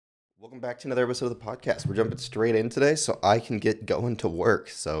Welcome back to another episode of the podcast. We're jumping straight in today so I can get going to work.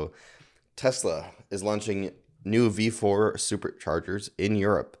 So, Tesla is launching new V4 superchargers in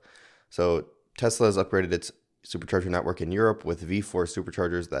Europe. So, Tesla has upgraded its supercharger network in Europe with V4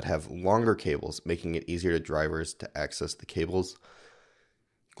 superchargers that have longer cables, making it easier to drivers to access the cables.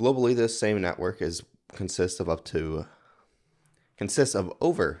 Globally, this same network consists of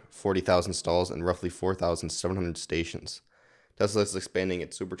over 40,000 stalls and roughly 4,700 stations. Tesla is expanding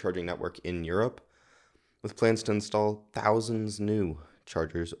its supercharging network in Europe with plans to install thousands new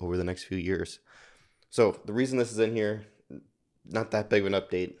chargers over the next few years. So the reason this is in here, not that big of an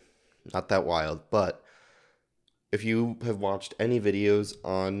update, not that wild, but if you have watched any videos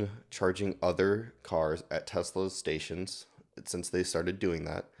on charging other cars at Tesla's stations since they started doing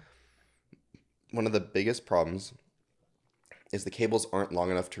that, one of the biggest problems is the cables aren't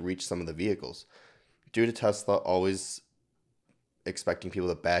long enough to reach some of the vehicles. Due to Tesla always expecting people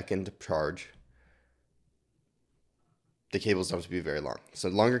to back in to charge, the cables don't have to be very long. So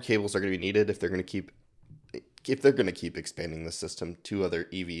longer cables are going to be needed if they're going to keep expanding the system to other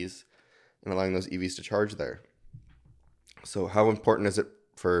EVs and allowing those EVs to charge there. So how important is it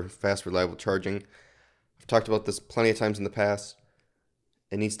for fast, reliable charging? I've talked about this plenty of times in the past.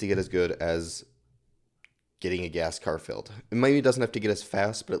 It needs to get as good as getting a gas car filled. It maybe doesn't have to get as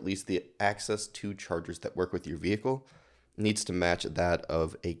fast, but at least the access to chargers that work with your vehicle needs to match that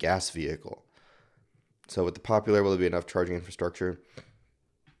of a gas vehicle. So with the Popular, will there be enough charging infrastructure?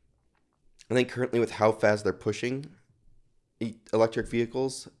 I think currently with how fast they're pushing electric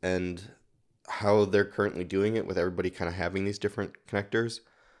vehicles and how they're currently doing it with everybody kind of having these different connectors,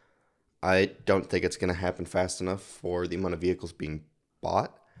 I don't think it's going to happen fast enough for the amount of vehicles being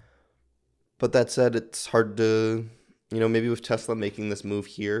bought. But that said, it's hard to, maybe with Tesla making this move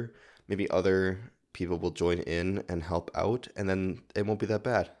here, maybe other people will join in and help out, and then it won't be that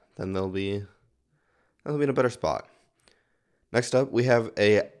bad. Then they'll be in a better spot. Next up, we have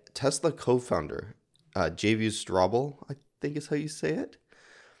a Tesla co-founder, Javier Straubel, I think is how you say it.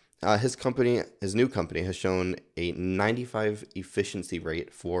 His new company, has shown a 95 efficiency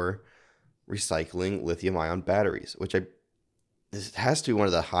rate for recycling lithium-ion batteries, this has to be one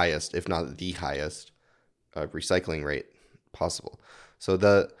of the highest, if not the highest, recycling rate possible. So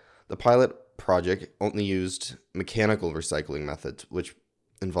the pilot project only used mechanical recycling methods, which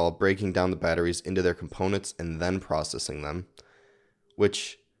involve breaking down the batteries into their components and then processing them,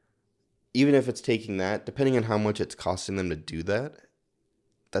 which, even if it's taking that, depending on how much it's costing them to do that,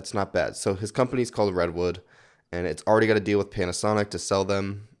 that's not bad. So his company is called Redwood, and it's already got a deal with Panasonic to sell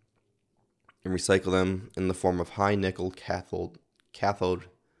them and recycle them in the form of high nickel cathode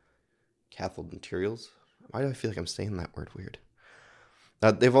materials. Why do I feel like I'm saying that word weird?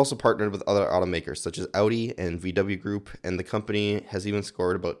 They've also partnered with other automakers such as Audi and VW Group, and the company has even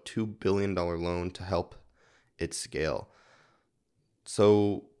scored about $2 billion loan to help it scale.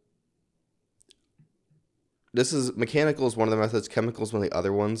 So mechanical is one of the methods, chemical is one of the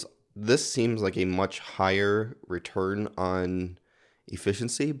other ones. This seems like a much higher return on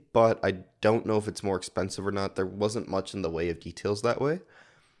efficiency, but I don't know if it's more expensive or not. There wasn't much in the way of details that way,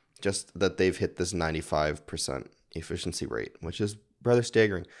 just that they've hit this 95% efficiency rate, which is rather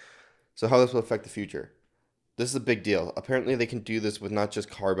staggering. So how this will affect the future? This is a big deal. Apparently they can do this with not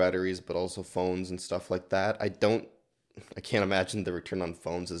just car batteries, but also phones and stuff like that. I can't imagine the return on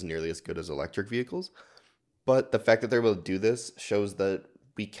phones is nearly as good as electric vehicles, but the fact that they're able to do this shows that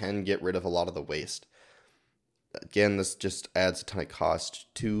we can get rid of a lot of the waste. Again, this just adds a ton of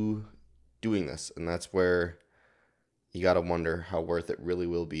cost to doing this, and that's where you gotta wonder how worth it really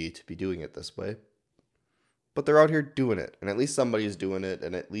will be to be doing it this way. But they're out here doing it, and at least somebody's doing it,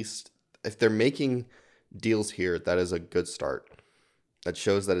 and at least if they're making deals here, that is a good start. That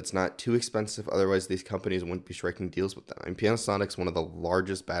shows that it's not too expensive, otherwise these companies wouldn't be striking deals with them. I mean, Panasonic's one of the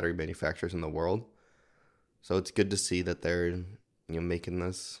largest battery manufacturers in the world, so it's good to see that they're making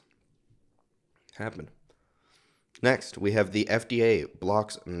this happen. Next, we have the FDA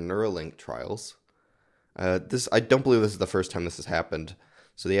blocks Neuralink trials. I don't believe this is the first time this has happened.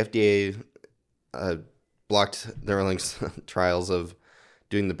 So the FDA blocked Neuralink's trials of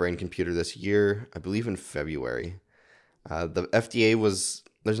doing the brain computer this year, I believe in February. The FDA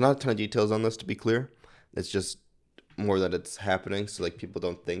there's not a ton of details on this, to be clear. It's just more that it's happening, so people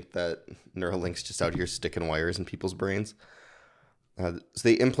don't think that Neuralink's just out here sticking wires in people's brains. So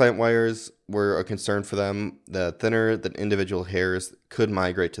the implant wires were a concern for them. The thinner the individual hairs could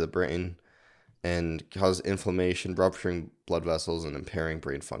migrate to the brain and cause inflammation, rupturing blood vessels, and impairing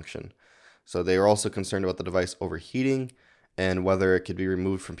brain function. So they were also concerned about the device overheating and whether it could be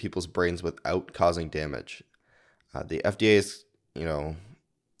removed from people's brains without causing damage. The FDA is,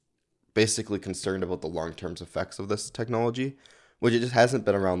 basically concerned about the long-term effects of this technology, which it just hasn't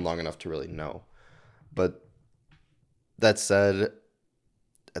been around long enough to really know. But that said,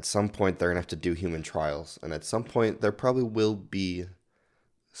 at some point they're going to have to do human trials, and at some point there probably will be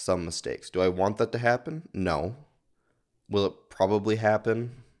some mistakes. Do I want that to happen? No. Will it probably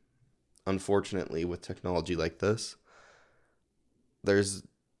happen? Unfortunately, with technology like this, there's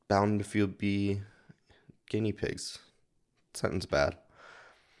bound to be guinea pigs. Sounds bad.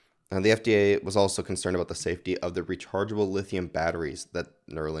 And the FDA was also concerned about the safety of the rechargeable lithium batteries that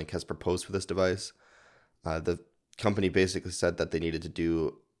Neuralink has proposed for this device. The company basically said that they needed to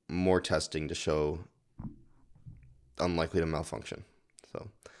do more testing to show unlikely to malfunction. So,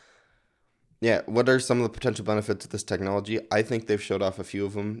 yeah, what are some of the potential benefits of this technology? I think they've showed off a few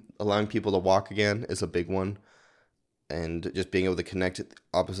of them. Allowing people to walk again is a big one. And just being able to connect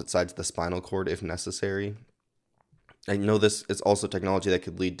opposite sides of the spinal cord if necessary. I know this is also technology that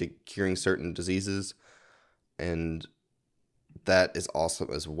could lead to curing certain diseases, and that is awesome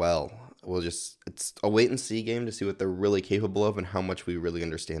as well. It's a wait and see game to see what they're really capable of and how much we really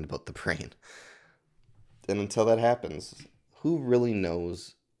understand about the brain. And until that happens, who really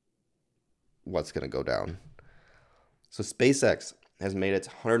knows what's going to go down? So SpaceX has made its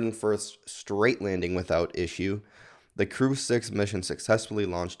 101st straight landing without issue. The Crew 6 mission successfully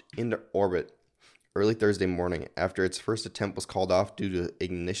launched into orbit early Thursday morning after its first attempt was called off due to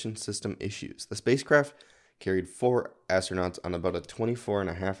ignition system issues. The spacecraft carried 4 astronauts on about a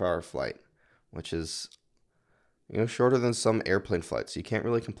 24.5-hour flight, which is shorter than some airplane flights. You can't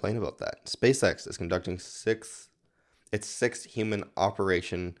really complain about that. SpaceX is conducting its sixth human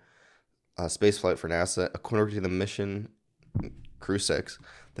operation spaceflight for NASA, according to the mission Crew 6.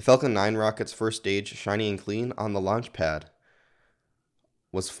 The Falcon 9 rocket's first stage, shiny and clean on the launch pad,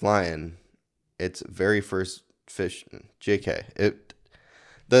 was flying its very first JK.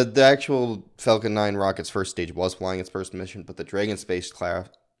 The actual Falcon 9 rocket's first stage was flying its first mission, but the Dragon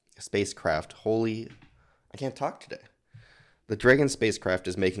spacecraft, I can't talk today. The Dragon spacecraft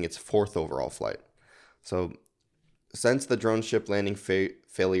is making its 4th overall flight. So, since the drone ship landing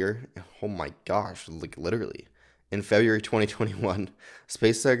failure, oh my gosh, like literally, in February 2021,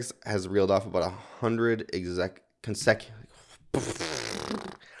 SpaceX has reeled off about 100 consecutive.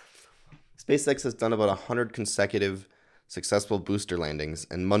 SpaceX has done about 100 consecutive successful booster landings,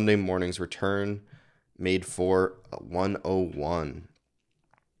 and Monday morning's return made for 101.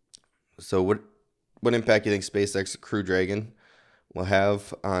 So what impact do you think SpaceX Crew Dragon will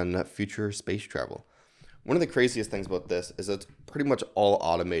have on future space travel? One of the craziest things about this is it's pretty much all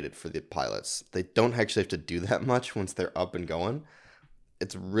automated for the pilots. They don't actually have to do that much once they're up and going.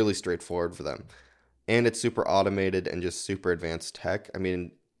 It's really straightforward for them. And it's super automated and just super advanced tech. I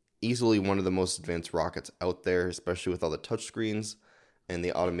mean, easily one of the most advanced rockets out there, especially with all the touchscreens and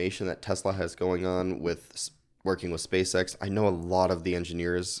the automation that Tesla has going on with working with SpaceX. I know a lot of the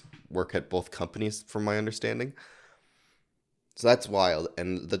engineers work at both companies, from my understanding. So that's wild.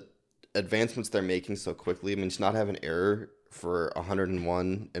 And the advancements they're making so quickly, I mean, to not have an error for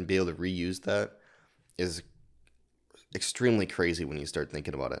 101 and be able to reuse that is extremely crazy when you start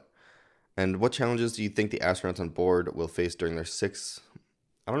thinking about it. And what challenges do you think the astronauts on board will face during their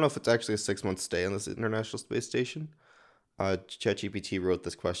I don't know if it's actually a 6-month stay on this International Space Station. ChatGPT wrote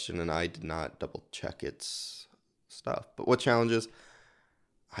this question, and I did not double check its stuff. But what challenges?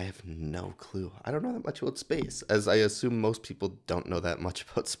 I have no clue. I don't know that much about space, as I assume most people don't know that much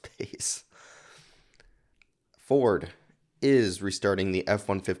about space. Ford is restarting the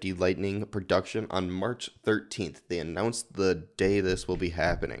F-150 Lightning production on March 13th. They announced the day this will be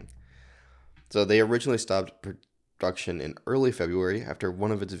happening. So they originally stopped production in early February after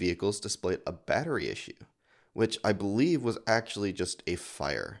one of its vehicles displayed a battery issue, which I believe was actually just a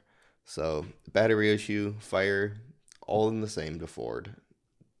fire. So battery issue, fire, all in the same to Ford.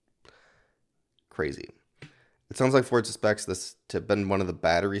 Crazy. It sounds like Ford suspects this to have been one of the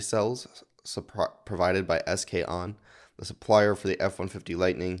battery cells provided by SK On, the supplier for the F-150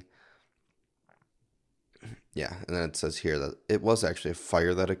 Lightning. Yeah, and then it says here that it was actually a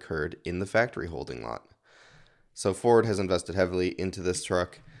fire that occurred in the factory holding lot. So Ford has invested heavily into this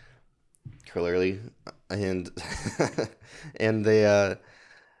truck, clearly, and and the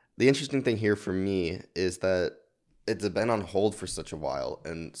interesting thing here for me is that it's been on hold for such a while,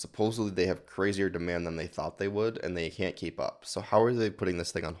 and supposedly they have crazier demand than they thought they would, and they can't keep up. So how are they putting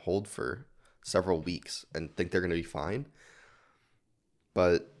this thing on hold for several weeks and think they're going to be fine?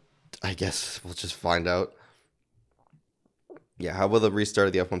 But I guess we'll just find out. Yeah, how will the restart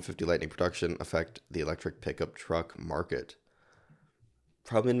of the F-150 Lightning production affect the electric pickup truck market?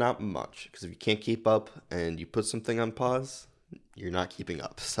 Probably not much, because if you can't keep up and you put something on pause, you're not keeping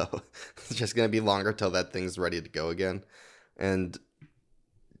up. So it's just going to be longer till that thing's ready to go again. And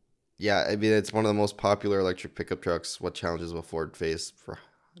yeah, I mean, it's one of the most popular electric pickup trucks. What challenges will Ford face for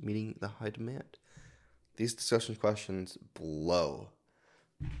meeting the high demand? These discussion questions blow.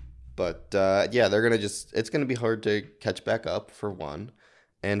 But yeah, they're going to it's going to be hard to catch back up for one.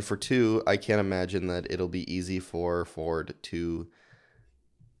 And for two, I can't imagine that it'll be easy for Ford to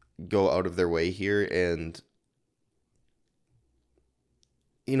go out of their way here. And,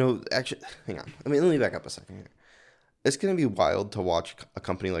 actually, hang on. Let me back up a second here. It's going to be wild to watch a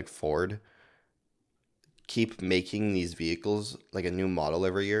company like Ford keep making these vehicles like a new model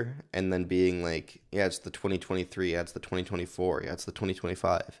every year and then being like, yeah, it's the 2023, yeah, it's the 2024, yeah, it's the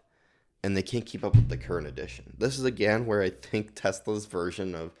 2025. And they can't keep up with the current edition. This is again where I think Tesla's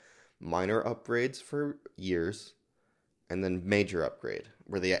version of minor upgrades for years and then major upgrade,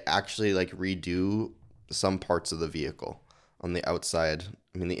 where they actually like redo some parts of the vehicle on the outside.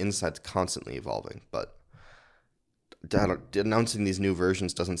 I mean, the inside's constantly evolving, but announcing these new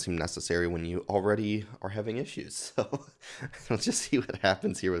versions doesn't seem necessary when you already are having issues. So let's just see what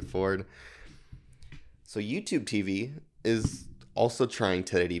happens here with Ford. So YouTube TV is also trying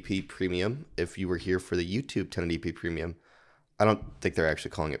 1080p premium. If you were here for the YouTube 1080p premium, I don't think they're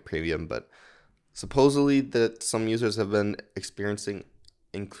actually calling it premium, but supposedly that some users have been experiencing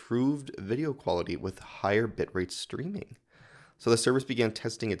improved video quality with higher bitrate streaming. So the service began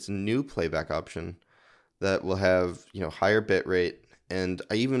testing its new playback option that will have, higher bitrate. And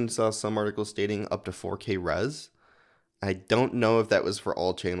I even saw some articles stating up to 4K res. I don't know if that was for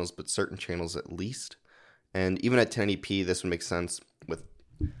all channels, but certain channels at least. And even at 1080p, this would make sense with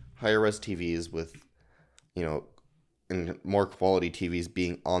higher res TVs, with, and more quality TVs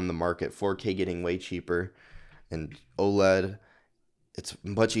being on the market, 4K getting way cheaper, and OLED. It's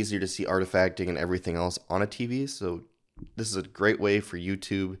much easier to see artifacting and everything else on a TV. So this is a great way for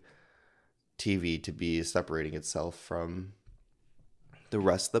YouTube TV to be separating itself from the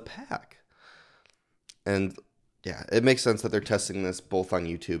rest of the pack. And yeah, it makes sense that they're testing this both on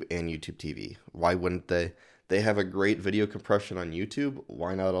YouTube and YouTube TV. Why wouldn't they? They have a great video compression on YouTube.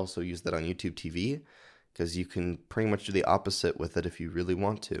 Why not also use that on YouTube TV? Because you can pretty much do the opposite with it if you really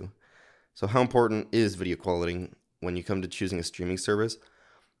want to. So how important is video quality when you come to choosing a streaming service?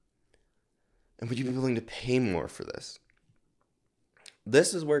 And would you be willing to pay more for this?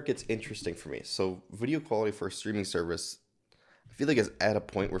 This is where it gets interesting for me. So video quality for a streaming service, I feel like it's at a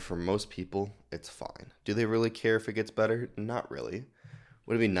point where for most people, it's fine. Do they really care if it gets better? Not really.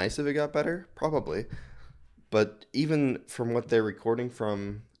 Would it be nice if it got better? Probably. But even from what they're recording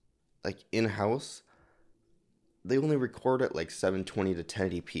from like in-house, they only record at like 720 to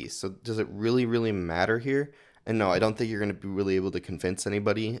 1080p. So does it really, really matter here? And no, I don't think you're going to be really able to convince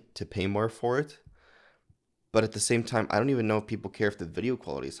anybody to pay more for it. But at the same time, I don't even know if people care if the video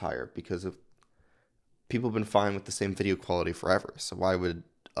quality is higher, because if people have been fine with the same video quality forever. So why would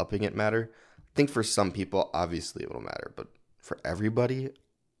upping it matter? I think for some people, obviously it will matter. But for everybody,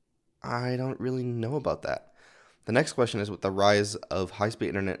 I don't really know about that. The next question is, with the rise of high-speed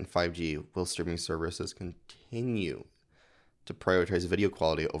internet and 5G, will streaming services continue to prioritize video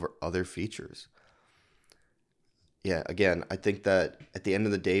quality over other features? Yeah, again, I think that at the end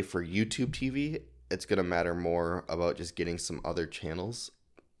of the day for YouTube TV, it's going to matter more about just getting some other channels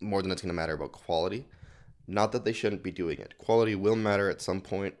more than it's going to matter about quality. Not that they shouldn't be doing it. Quality will matter at some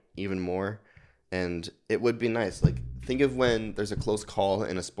point even more. And it would be nice. Like, think of when there's a close call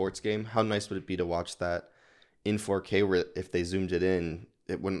in a sports game. How nice would it be to watch that in 4K where if they zoomed it in,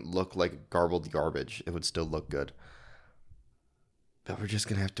 it wouldn't look like garbled garbage. It would still look good. But we're just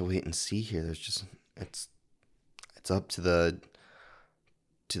going to have to wait and see here. It's up to the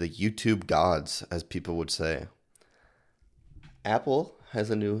YouTube gods, as people would say. Apple has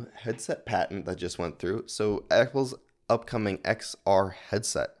a new headset patent that just went through. So Apple's upcoming XR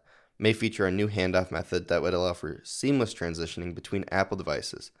headset may feature a new handoff method that would allow for seamless transitioning between Apple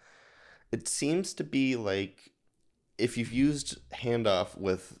devices. It seems to be like if you've used handoff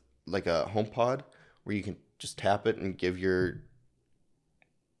with like a HomePod, where you can just tap it and give your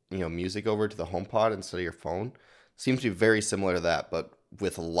music over to the HomePod instead of your phone. Seems to be very similar to that, but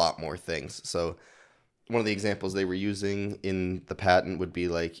with a lot more things. So one of the examples they were using in the patent would be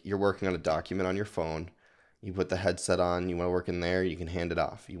like, you're working on a document on your phone, you put the headset on, you want to work in there, you can hand it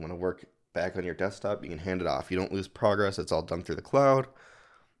off. You want to work back on your desktop, you can hand it off. You don't lose progress. It's all done through the cloud,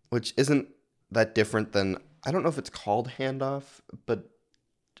 which isn't that different than, I don't know if it's called handoff, but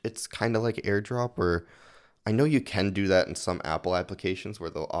it's kind of like AirDrop, or I know you can do that in some Apple applications where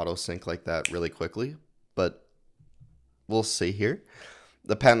they'll auto sync like that really quickly, but we'll see here.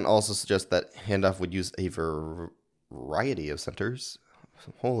 The patent also suggests that handoff would use a variety of sensors.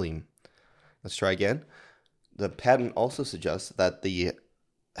 Holy, let's try again. The patent also suggests that the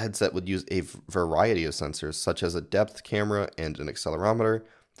headset would use a variety of sensors, such as a depth camera and an accelerometer,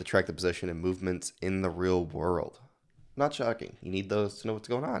 to track the position and movements in the real world. Not shocking. You need those to know what's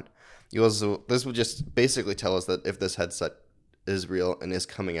going on. This would just basically tell us that if this headset is real and is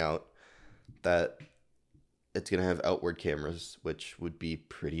coming out, that it's going to have outward cameras, which would be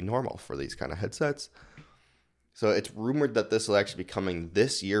pretty normal for these kind of headsets. So it's rumored that this will actually be coming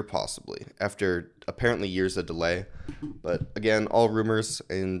this year, possibly, after apparently years of delay. But again, all rumors,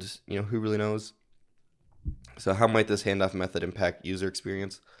 and who really knows? So how might this handoff method impact user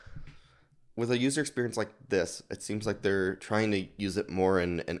experience? With a user experience like this, it seems like they're trying to use it more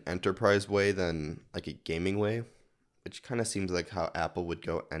in an enterprise way than like a gaming way, which kind of seems like how Apple would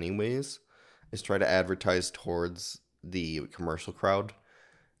go anyways, is try to advertise towards the commercial crowd,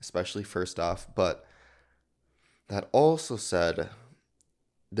 especially first off. But that also said,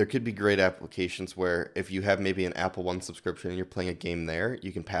 there could be great applications where if you have maybe an Apple One subscription and you're playing a game there,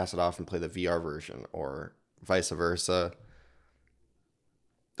 you can pass it off and play the VR version, or vice versa.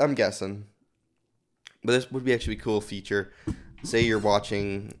 I'm guessing. But this would be actually a cool feature. Say you're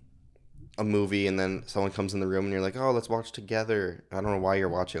watching a movie and then someone comes in the room and you're like, oh, let's watch together. I don't know why you're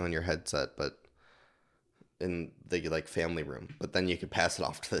watching on your headset, but in the like family room. But then you could pass it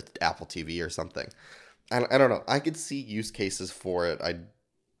off to the Apple TV or something. I don't know. I could see use cases for it.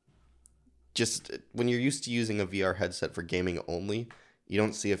 When you're used to using a VR headset for gaming only, you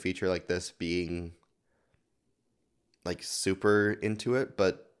don't see a feature like this being like super into it,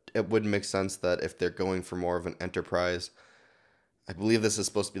 but it would make sense that if they're going for more of an enterprise, I believe this is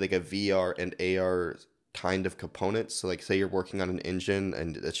supposed to be like a VR and AR kind of component. So like say you're working on an engine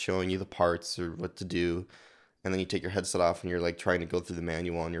and it's showing you the parts or what to do, and then you take your headset off and you're like trying to go through the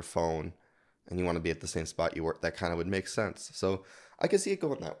manual on your phone and you want to be at the same spot you were, that kind of would make sense. So I could see it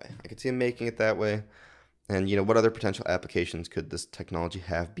going that way. I could see them making it that way. And what other potential applications could this technology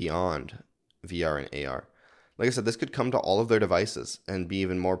have beyond VR and AR? Like I said, this could come to all of their devices and be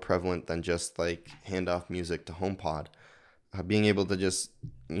even more prevalent than just like handoff music to HomePod. Being able to just,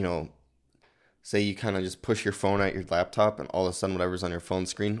 say you kind of just push your phone at your laptop and all of a sudden whatever's on your phone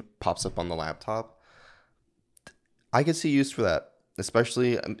screen pops up on the laptop. I could see use for that.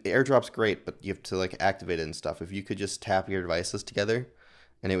 Especially, AirDrop's great, but you have to like activate it and stuff. If you could just tap your devices together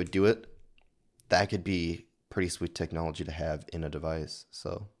and it would do it, that could be pretty sweet technology to have in a device.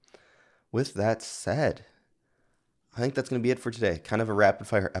 So with that said, I think that's going to be it for today. Kind of a rapid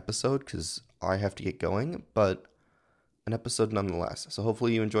fire episode because I have to get going, but an episode nonetheless. So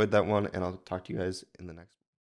hopefully you enjoyed that one, and I'll talk to you guys in the next one.